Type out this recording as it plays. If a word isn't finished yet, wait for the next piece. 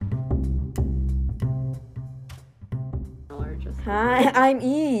Hi, I'm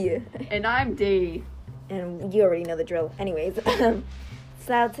E. And I'm D. And you already know the drill. Anyways,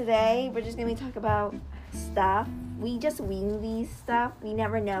 so today we're just going to talk about stuff. We just wing these stuff. We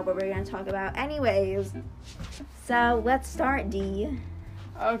never know what we're going to talk about. Anyways, so let's start, D.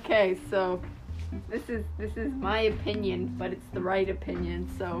 Okay, so this is my opinion, but it's the right opinion,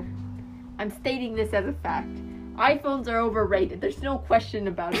 so I'm stating this as a fact. iPhones are overrated. There's no question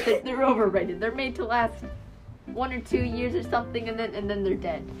about it. They're overrated. They're made to last 1 or 2 years or something, and then they're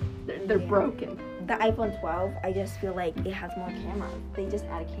dead. They're broken. The iPhone 12, I just feel like it has more cameras. They just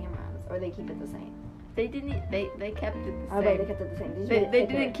added cameras, or they keep it the same. They didn't. They kept it the same. Oh, they kept it the same. They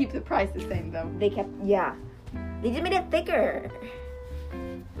didn't keep the price the same though. They kept, yeah. They just made it thicker.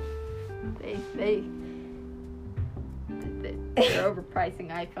 They're overpricing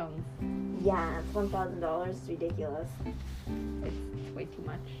iPhones. Yeah, it's $1,000. It's ridiculous. It's way too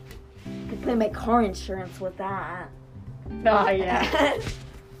much. I could pay my car insurance with that. Oh yeah.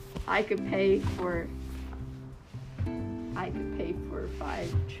 I could pay for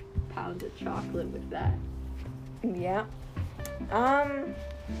 5 pounds of chocolate with that. Yeah.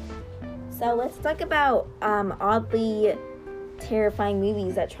 So let's talk about oddly terrifying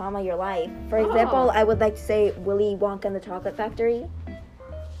movies that trauma your life. For example, I would like to say Willy Wonka and the Chocolate Factory.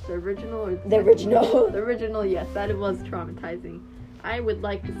 The original or the original? The original, yes, that was traumatizing. I would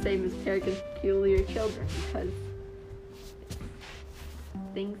like the same as American's Peculiar Children because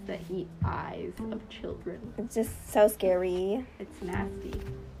things that eat eyes of children. It's just so scary. It's nasty.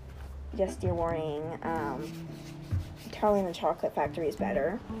 Just your warning. Charlie and the Chocolate Factory is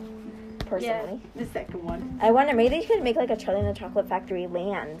better. Personally. Yeah, the second one. I wonder, maybe they could make like a Charlie and the Chocolate Factory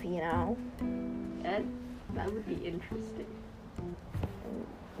land, you know? That would be interesting.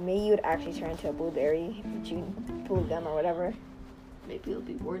 Maybe you would actually turn into a blueberry, chew blue gum or whatever. Maybe it'll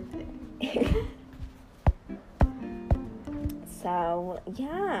be worth it. So,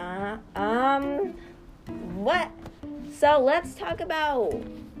 yeah. What? So, let's talk about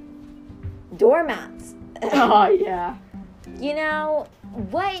doormats. Oh, yeah. You know,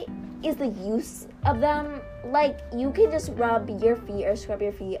 what is the use of them? Like, you can just rub your feet or scrub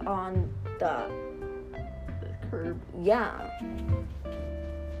your feet on the curb. Yeah.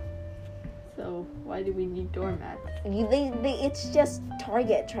 So, why do we need doormats? It's just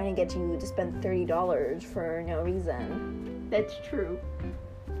Target trying to get you to spend $30 for no reason. That's true.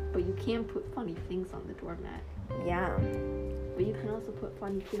 But you can put funny things on the doormat. Yeah. But you can also put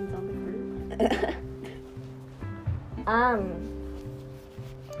funny things on the curb.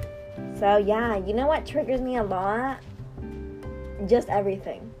 So, yeah, you know what triggers me a lot? Just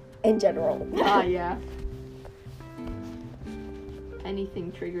everything. In general. Ah, yeah.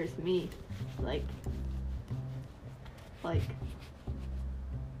 Anything triggers me. Like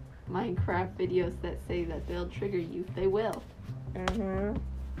Minecraft videos that say that they'll trigger you. They will. Mm-hmm.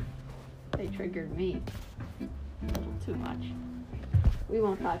 They triggered me. A little too much. We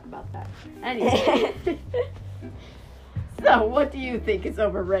won't talk about that. Anyway. So, what do you think is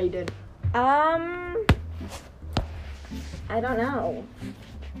overrated? I don't know.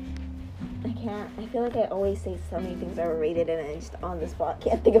 I feel like I always say so many things are overrated and I just on the spot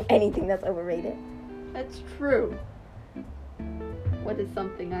can't think of anything that's overrated. That's true. What is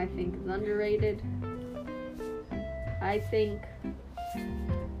something I think is underrated? I think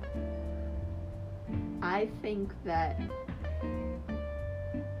that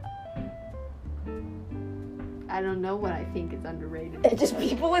I don't know what I think is underrated. It's just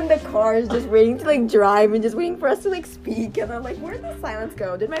people in the cars just waiting to like drive and just waiting for us to like speak and I'm like, where'd the silence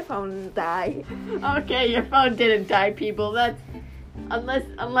go? Did my phone die? Okay, your phone didn't die, people. That's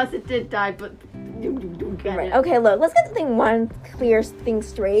unless it did die, but right. Okay, look, let's get one clear thing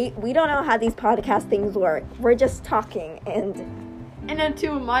straight. We don't know how these podcast things work. We're just talking and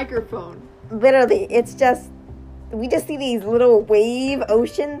into a microphone. Literally, it's just we just see these little wave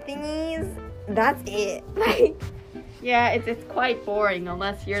ocean thingies. That's it. Like, yeah, it's quite boring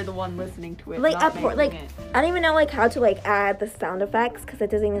unless you're the one listening to it. Like, not making it. I don't even know like how to like add the sound effects because it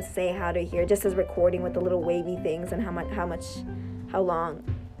doesn't even say how to hear. It just says recording with the little wavy things and how long.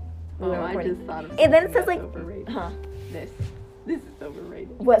 I just thought of and then it says like, overrated. This is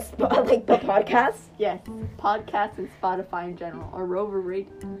overrated. What like the podcast? Yes, podcasts and Spotify in general are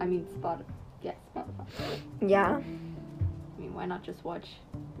overrated. I mean Spotify. Yes, Spotify. Yeah. I mean, why not just watch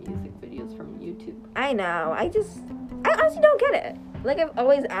music videos from YouTube? I know. I honestly don't get it. Like, I've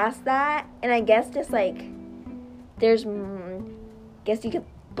always asked that, and I guess just, like, there's, guess you could,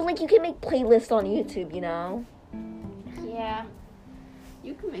 but, like, you can make playlists on YouTube, you know? Yeah.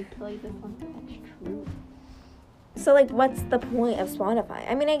 You can make playlists on that's true. So, like, what's the point of Spotify?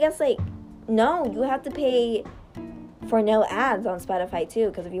 I mean, I guess, like, no, you have to pay for no ads on Spotify too,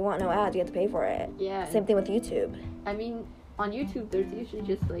 because if you want no ads, you have to pay for it. Yeah. Same thing with YouTube. I mean, on YouTube, there's usually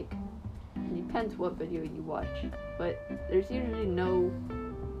just like, it depends what video you watch, but there's usually no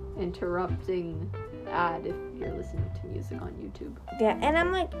interrupting ad if you're listening to music on YouTube. Yeah, and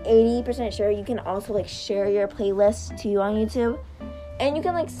I'm like 80% sure you can also like share your playlist too on YouTube, and you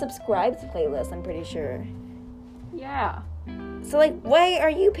can like subscribe to playlists. I'm pretty sure. Yeah. So like, why are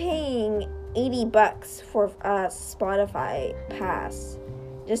you paying $80 for Spotify pass?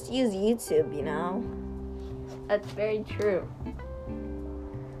 Just use YouTube, you know. That's very true.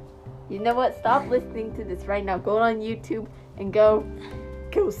 You know what? Stop listening to this right now. Go on YouTube and go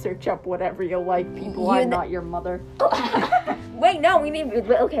search up whatever you like. People, I'm not your mother. Wait, no, we need.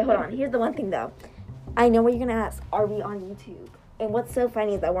 Okay, hold on. Here's the one thing though. I know what you're gonna ask. Are we on YouTube? And what's so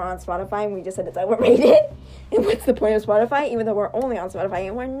funny is that we're on Spotify and we just said it's overrated. And what's the point of Spotify? Even though we're only on Spotify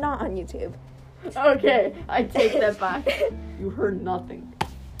and we're not on YouTube. Okay, I take that back. You heard nothing.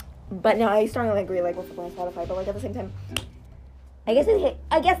 But no, I strongly agree. Like, what's the point of Spotify? But like at the same time, I guess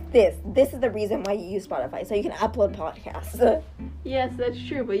this is the reason why you use Spotify, so you can upload podcasts. Yes, that's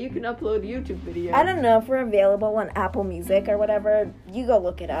true, but you can upload YouTube videos. I don't know if we're available on Apple Music or whatever. You go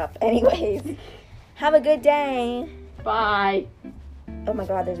look it up. Anyways, have a good day. Bye. Oh my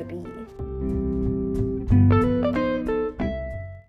God, there's a bee.